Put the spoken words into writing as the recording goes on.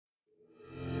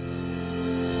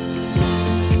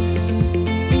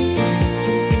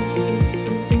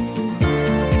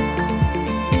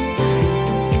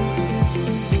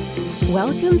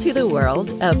Welcome to the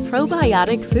world of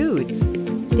probiotic foods.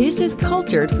 This is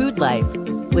Cultured Food Life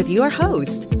with your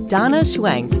host, Donna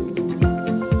Schwenk.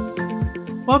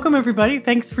 Welcome, everybody.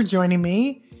 Thanks for joining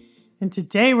me. And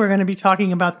today we're going to be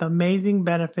talking about the amazing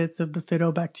benefits of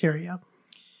Bifidobacteria.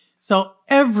 So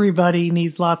everybody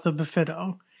needs lots of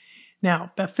Bifido.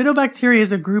 Now, Bifidobacteria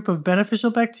is a group of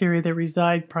beneficial bacteria that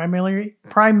reside primarily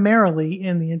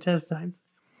in the intestines.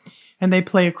 And they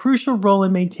play a crucial role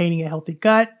in maintaining a healthy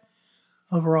gut,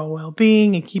 overall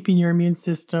well-being, and keeping your immune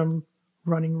system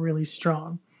running really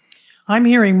strong. I'm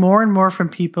hearing more and more from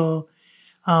people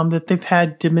that they've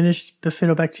had diminished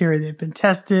Bifidobacteria. They've been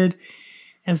tested,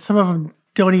 and some of them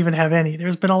don't even have any.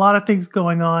 There's been a lot of things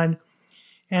going on,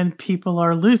 and people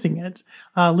are losing their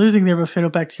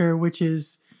Bifidobacteria, which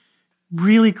is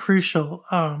really crucial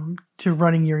to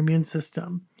running your immune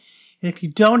system. And if you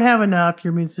don't have enough,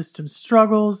 your immune system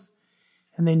struggles,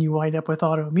 and then you wind up with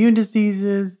autoimmune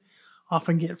diseases,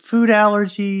 often get food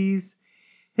allergies,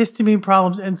 histamine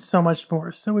problems, and so much more.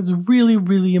 So it's really,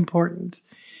 really important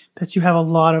that you have a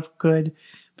lot of good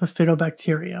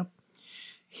Bifidobacteria.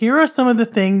 Here are some of the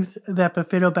things that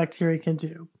Bifidobacteria can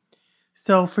do.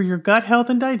 So for your gut health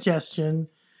and digestion,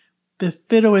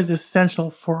 Bifido is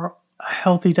essential for a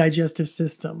healthy digestive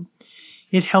system.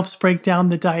 It helps break down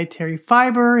the dietary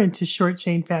fiber into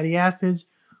short-chain fatty acids,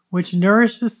 which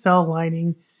nourish the cell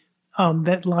lining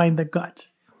that line the gut.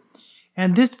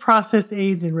 And this process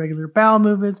aids in regular bowel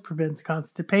movements, prevents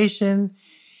constipation,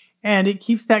 and it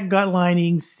keeps that gut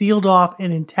lining sealed off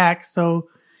and intact so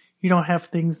you don't have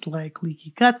things like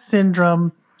leaky gut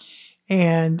syndrome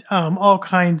and all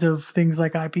kinds of things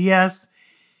like IBS.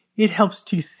 It helps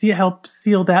to help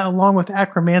seal that, along with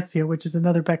Akkermansia, which is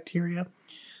another bacteria.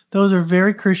 Those are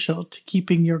very crucial to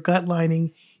keeping your gut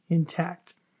lining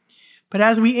intact. But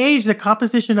as we age, the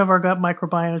composition of our gut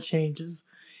microbiome changes,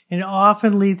 and it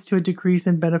often leads to a decrease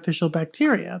in beneficial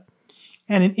bacteria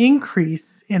and an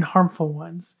increase in harmful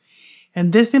ones.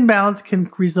 And this imbalance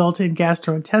can result in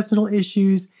gastrointestinal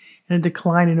issues and a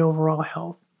decline in overall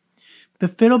health.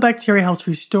 Bifidobacteria helps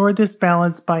restore this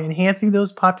balance by enhancing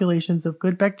those populations of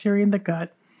good bacteria in the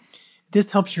gut.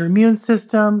 This helps your immune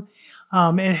system.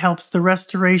 It helps the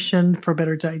restoration for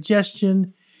better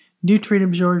digestion, nutrient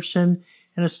absorption,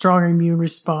 and a stronger immune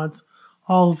response,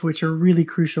 all of which are really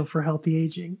crucial for healthy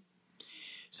aging.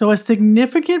 So a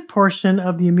significant portion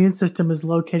of the immune system is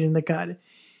located in the gut,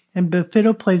 and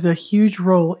Bifido plays a huge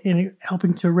role in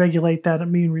helping to regulate that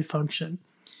immune function.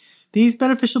 These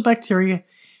beneficial bacteria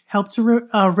help to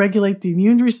regulate the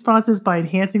immune responses by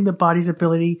enhancing the body's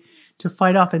ability to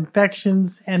fight off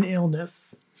infections and illness.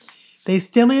 They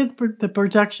stimulate the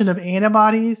production of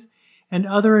antibodies and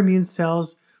other immune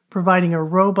cells, providing a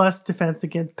robust defense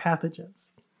against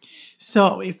pathogens.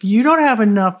 So if you don't have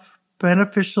enough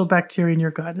beneficial bacteria in your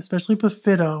gut, especially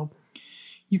Bifido,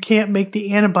 you can't make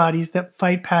the antibodies that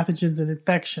fight pathogens and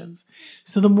infections.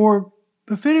 So the more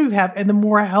Bifido you have and the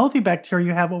more healthy bacteria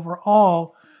you have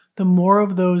overall, the more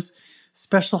of those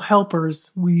special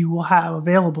helpers you will have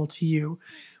available to you,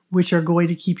 which are going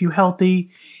to keep you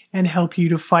healthy and help you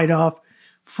to fight off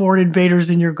foreign invaders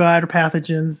in your gut or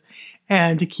pathogens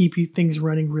and to keep you things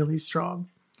running really strong.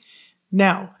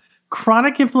 Now,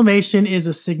 chronic inflammation is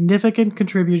a significant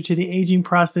contributor to the aging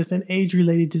process and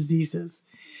age-related diseases.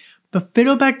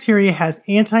 Bifidobacteria has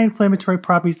anti-inflammatory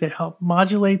properties that help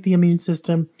modulate the immune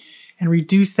system and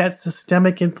reduce that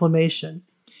systemic inflammation.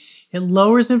 It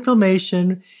lowers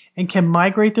inflammation and can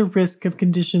migrate the risk of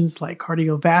conditions like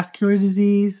cardiovascular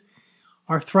disease,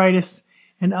 arthritis,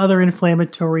 and other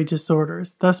inflammatory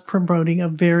disorders, thus promoting a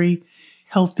very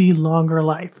healthy, longer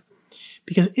life.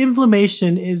 Because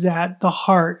inflammation is at the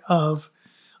heart of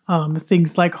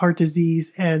things like heart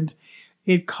disease, and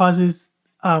it causes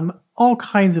all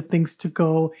kinds of things to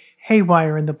go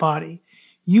haywire in the body.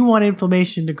 You want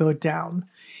inflammation to go down,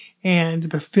 and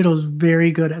Bifido is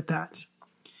very good at that.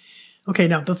 Okay,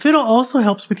 now Bifido also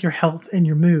helps with your health and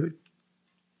your mood.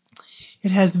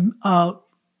 Bifido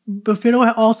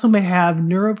also may have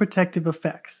neuroprotective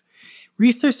effects.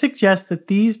 Research suggests that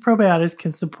these probiotics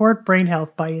can support brain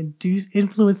health by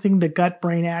influencing the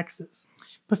gut-brain axis.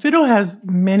 Bifido has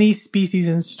many species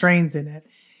and strains in it,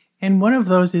 and one of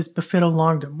those is Bifido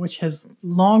longum, which has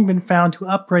long been found to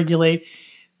upregulate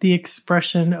the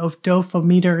expression of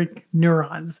dopaminergic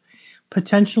neurons,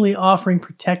 potentially offering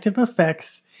protective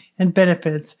effects and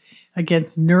benefits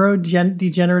against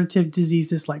neurodegenerative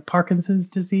diseases like Parkinson's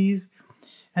disease,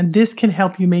 and this can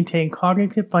help you maintain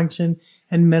cognitive function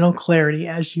and mental clarity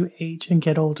as you age and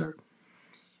get older.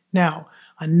 Now,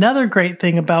 another great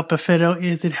thing about Bifido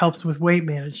is it helps with weight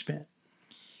management.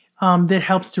 That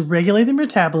helps to regulate the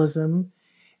metabolism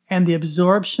and the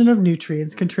absorption of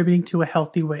nutrients, contributing to a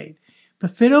healthy weight.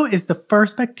 Bifido is the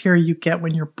first bacteria you get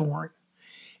when you're born.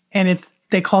 And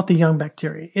they call it the young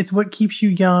bacteria. It's what keeps you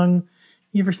young.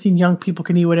 You ever seen young people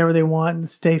can eat whatever they want and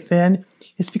stay thin?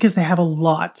 It's because they have a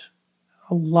lot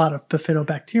of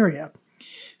bifidobacteria.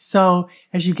 So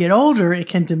as you get older, it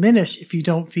can diminish if you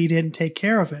don't feed it and take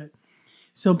care of it.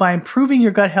 So by improving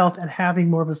your gut health and having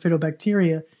more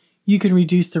bifidobacteria, you can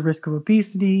reduce the risk of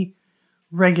obesity,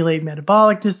 regulate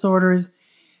metabolic disorders,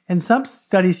 and some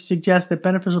studies suggest that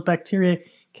beneficial bacteria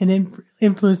can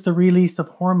influence the release of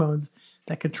hormones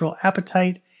that control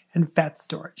appetite and fat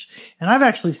storage. And I've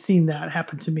actually seen that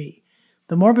happen to me.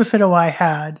 The more bifido I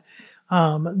had,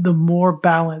 the more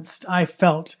balanced I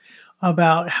felt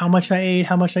about how much I ate,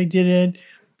 how much I didn't.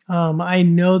 I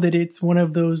know that it's one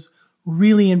of those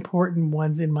really important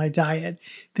ones in my diet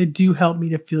that do help me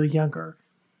to feel younger.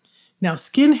 Now,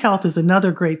 skin health is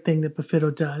another great thing that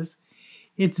bifido does.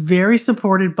 It's very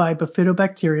supported by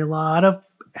bifidobacteria.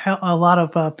 A lot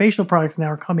of facial products now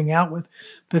are coming out with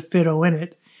bifido in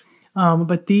it.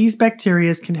 But these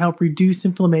bacteria can help reduce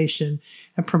inflammation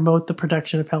and promote the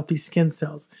production of healthy skin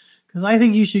cells. Because I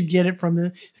think you should get it from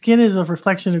the skin is a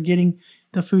reflection of getting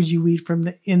the foods you eat from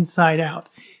the inside out.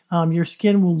 Your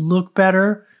skin will look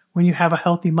better when you have a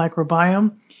healthy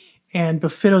microbiome, and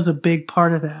bifido is a big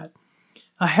part of that.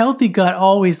 A healthy gut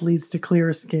always leads to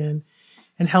clearer skin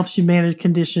and helps you manage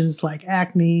conditions like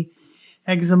acne,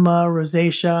 eczema,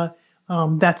 rosacea.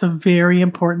 That's a very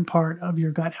important part of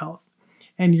your gut health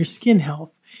and your skin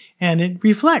health. And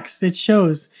it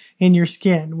shows in your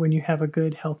skin when you have a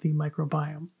good, healthy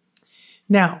microbiome.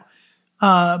 Now,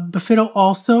 bifido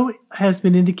also has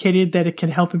been indicated that it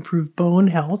can help improve bone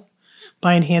health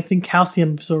by enhancing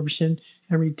calcium absorption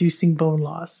and reducing bone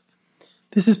loss.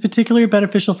 This is particularly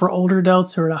beneficial for older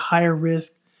adults who are at a higher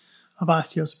risk of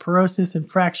osteoporosis and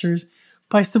fractures.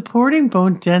 By supporting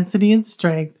bone density and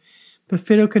strength,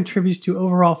 bifido contributes to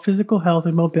overall physical health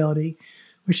and mobility,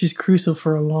 which is crucial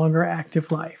for a longer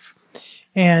active life.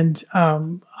 And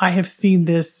I have seen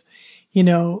this,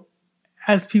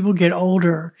 as people get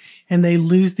older and they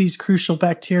lose these crucial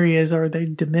bacteria or they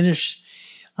diminish,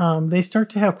 they start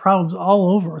to have problems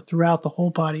all over throughout the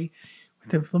whole body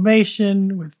with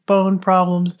inflammation, with bone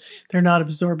problems. They're not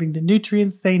absorbing the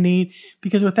nutrients they need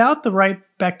because without the right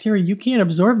bacteria, you can't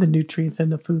absorb the nutrients in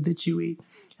the food that you eat.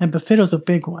 And bifido is a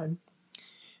big one.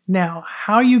 Now,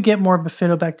 how you get more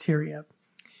bifidobacteria?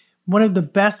 One of the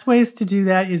best ways to do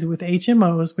that is with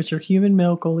HMOs, which are human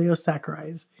milk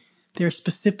oligosaccharides. They're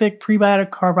specific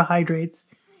prebiotic carbohydrates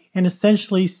and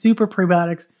essentially super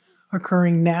prebiotics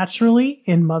occurring naturally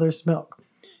in mother's milk.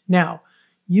 Now,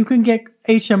 you can get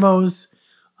HMOs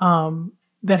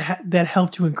that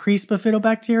help to increase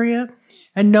bifidobacteria.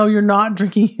 And no, you're not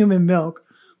drinking human milk,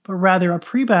 but rather a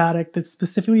prebiotic that's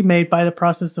specifically made by the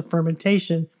process of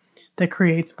fermentation that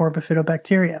creates more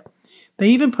bifidobacteria. They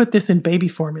even put this in baby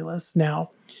formulas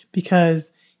now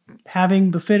because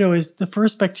having bifido is the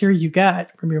first bacteria you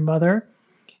got from your mother.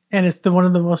 And it's one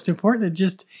of the most important.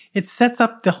 It sets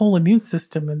up the whole immune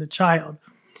system in the child.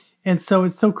 And so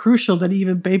it's so crucial that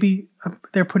even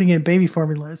they're putting in baby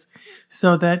formulas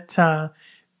so that the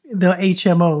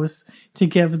HMOs to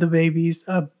give the babies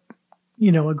a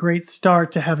great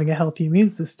start to having a healthy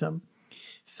immune system.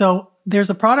 So there's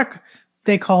a product,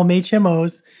 they call them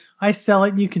HMOs. I sell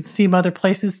it and you can see them other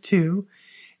places too.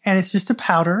 And it's just a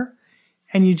powder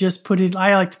and you just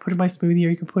I like to put it in my smoothie or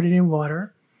you can put it in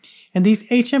water. And these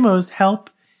HMOs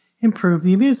help improve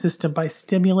the immune system by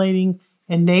stimulating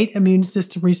innate immune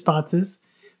system responses.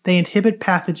 They inhibit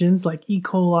pathogens like E.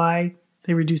 coli.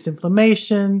 They reduce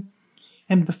inflammation.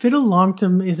 And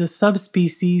Bifidolongum is a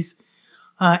subspecies.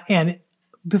 And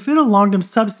Bifidolongum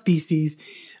subspecies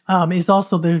is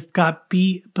also, they've got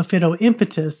B. Bifido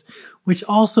impetus, which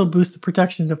also boosts the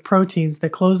production of proteins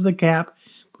that close the gap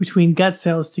between gut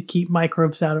cells to keep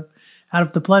microbes out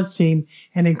of the bloodstream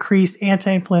and increase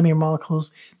anti-inflammatory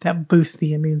molecules that boost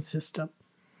the immune system.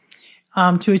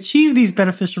 To achieve these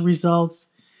beneficial results,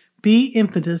 B.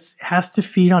 impetus has to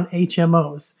feed on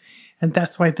HMOs, and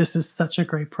that's why this is such a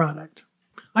great product.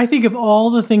 I think of all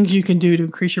the things you can do to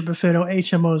increase your bifido,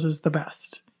 HMOs is the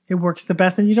best. It works the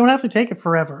best, and you don't have to take it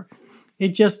forever. It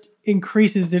just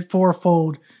increases it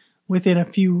fourfold within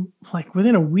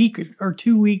a week or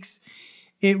 2 weeks.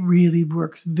 It really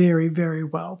works very, very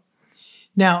well.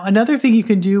 Now, another thing you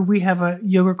can do, we have a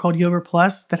yogurt called Yogurt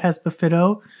Plus that has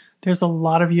bifido. There's a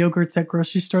lot of yogurts at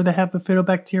grocery store that have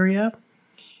bifidobacteria.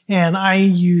 And I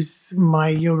use my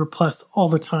Yogurt Plus all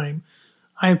the time.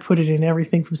 I put it in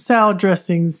everything from salad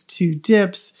dressings to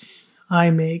dips.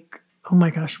 Oh my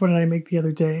gosh, what did I make the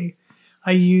other day?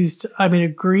 I made a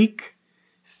Greek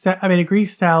Greek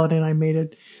salad, and I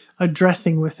made a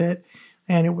dressing with it,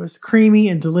 and it was creamy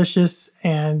and delicious.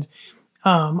 And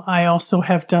I also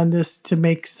have done this to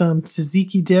make some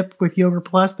tzatziki dip with Yogurt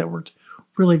Plus that worked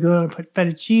really good. I put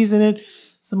feta cheese in it,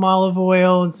 some olive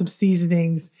oil, and some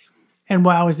seasonings. And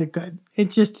wow, is it good.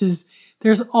 It just is.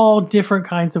 There's all different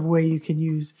kinds of way you can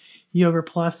use Yogurt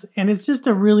Plus. And it's just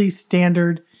a really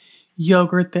standard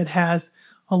yogurt that has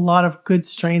a lot of good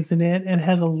strains in it and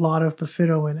has a lot of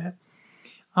Bifido in it.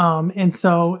 And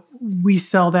so we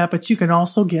sell that, but you can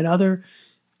also get other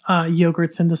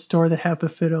yogurts in the store that have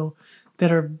Bifido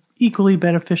that are equally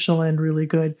beneficial and really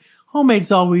good.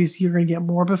 Homemade's always, you're going to get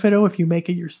more Bifido if you make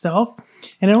it yourself.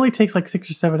 And it only takes like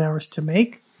 6 or 7 hours to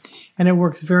make. And it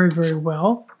works very, very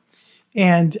well.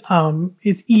 And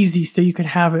it's easy, so you can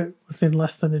have it within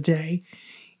less than a day.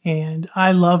 And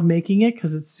I love making it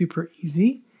because it's super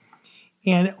easy.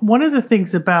 And one of the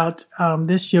things about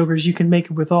this yogurt is you can make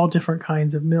it with all different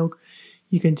kinds of milk.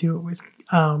 You can do it with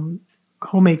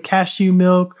homemade cashew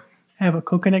milk. I have a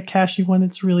coconut cashew one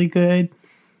that's really good.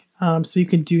 So you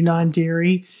can do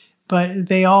non-dairy. But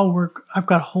they all work. I've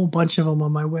got a whole bunch of them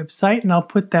on my website, and I'll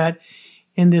put that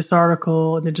in this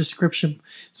article in the description.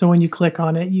 So when you click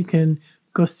on it, you can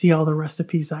go see all the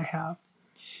recipes I have.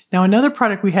 Now, another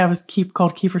product we have is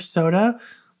called Kefir Soda,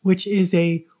 which is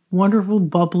a wonderful,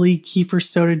 bubbly kefir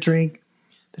soda drink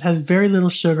that has very little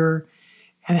sugar,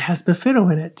 and it has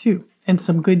Bifido in it too, and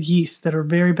some good yeasts that are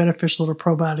very beneficial to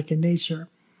probiotic in nature.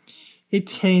 It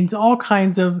contains all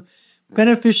kinds of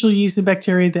beneficial yeast and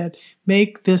bacteria that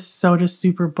make this soda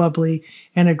super bubbly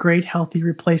and a great healthy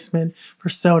replacement for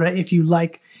soda if you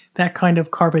like that kind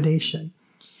of carbonation.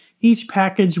 Each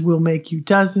package will make you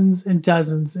dozens and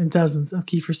dozens and dozens of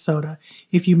kefir soda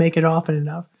if you make it often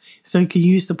enough. So you can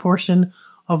use the portion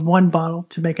of one bottle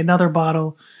to make another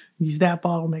bottle, use that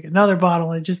bottle, make another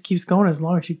bottle, and it just keeps going as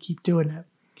long as you keep doing it.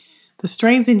 The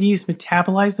strains and yeast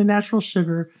metabolize the natural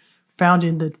sugar found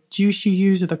in the juice you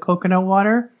use or the coconut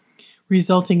water,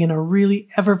 resulting in a really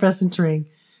effervescent drink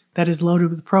that is loaded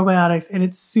with probiotics, and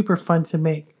it's super fun to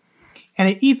make. And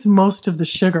it eats most of the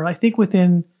sugar. I think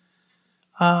within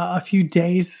a few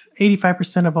days,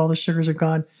 85% of all the sugars are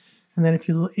gone. And then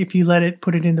if you let it,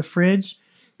 put it in the fridge,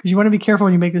 because you want to be careful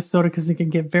when you make this soda because it can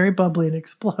get very bubbly and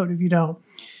explode if you don't.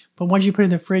 But once you put it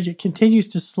in the fridge, it continues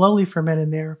to slowly ferment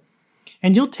in there.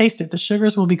 And you'll taste it. The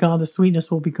sugars will be gone, the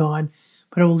sweetness will be gone,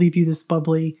 but it will leave you this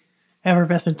bubbly,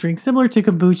 effervescent drink, similar to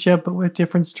kombucha, but with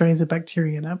different strains of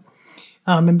bacteria in it.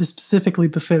 And specifically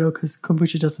Bifido, because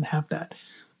kombucha doesn't have that.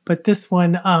 But this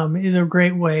one is a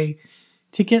great way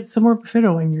to get some more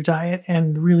Bifido in your diet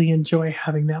and really enjoy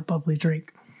having that bubbly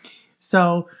drink.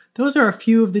 So those are a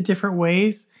few of the different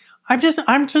ways. I'm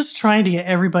just trying to get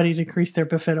everybody to increase their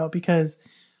Bifido because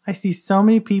I see so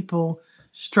many people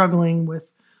struggling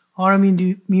with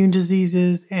autoimmune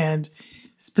diseases and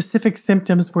specific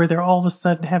symptoms where they're all of a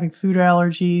sudden having food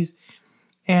allergies,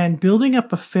 and building up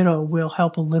Bifido will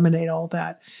help eliminate all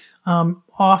that.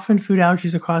 Often food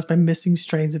allergies are caused by missing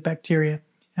strains of bacteria,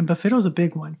 and Bifido is a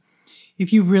big one.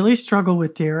 If you really struggle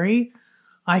with dairy,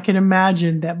 I can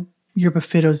imagine that your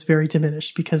Bifido is very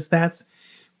diminished because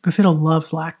Bifido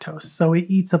loves lactose, so it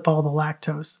eats up all the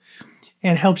lactose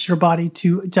and helps your body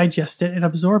to digest it and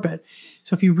absorb it.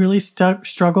 So if you really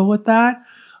struggle with that,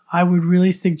 I would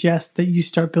really suggest that you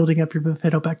start building up your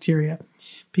Bifidobacteria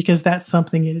because that's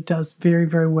something it does very,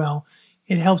 very well.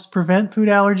 It helps prevent food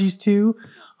allergies too.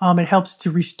 It helps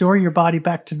to restore your body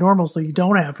back to normal so you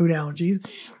don't have food allergies.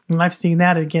 And I've seen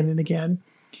that again and again.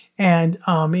 And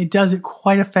it does it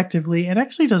quite effectively and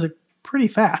actually does it pretty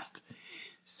fast.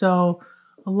 So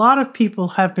a lot of people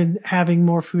have been having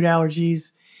more food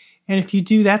allergies. And if you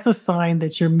do, that's a sign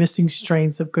that you're missing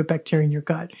strains of good bacteria in your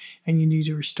gut and you need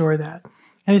to restore that.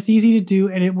 And it's easy to do,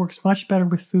 and it works much better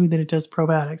with food than it does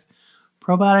probiotics.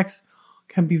 Probiotics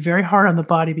can be very hard on the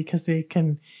body because they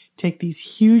can take these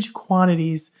huge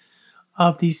quantities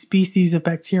of these species of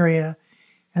bacteria,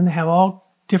 and they have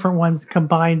all different ones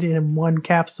combined in one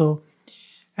capsule.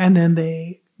 And then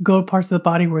they go to parts of the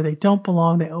body where they don't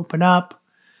belong. They open up,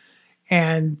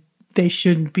 and they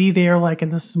shouldn't be there, like in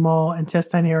the small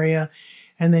intestine area.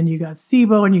 And then you got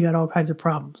SIBO, and you got all kinds of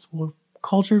problems. Well,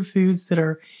 cultured foods that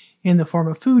are in the form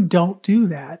of food don't do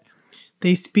that.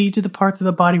 They speed to the parts of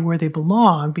the body where they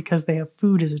belong because they have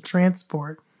food as a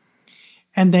transport.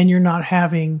 And then you're not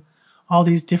having all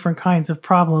these different kinds of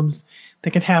problems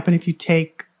that can happen if you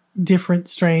take different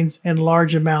strains and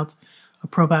large amounts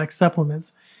of probiotic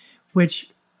supplements,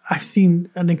 which I've seen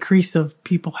an increase of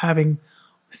people having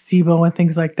SIBO and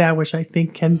things like that, which I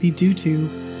think can be due to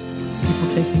people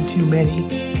taking too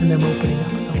many and them opening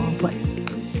up in the wrong place.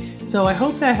 So I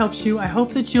hope that helps you. I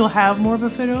hope that you'll have more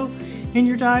Bifido in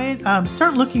your diet.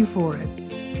 Start looking for it.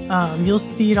 You'll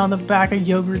see it on the back of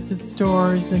yogurts at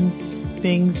stores and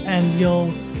things, and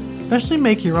you'll especially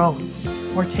make your own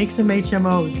or take some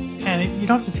HMOs. And you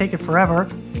don't have to take it forever.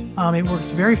 It works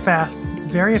very fast. It's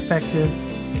very effective,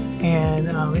 and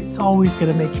it's always going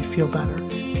to make you feel better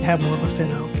to have more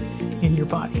Bifido in your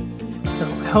body. So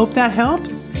I hope that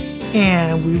helps,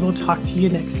 and we will talk to you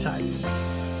next time.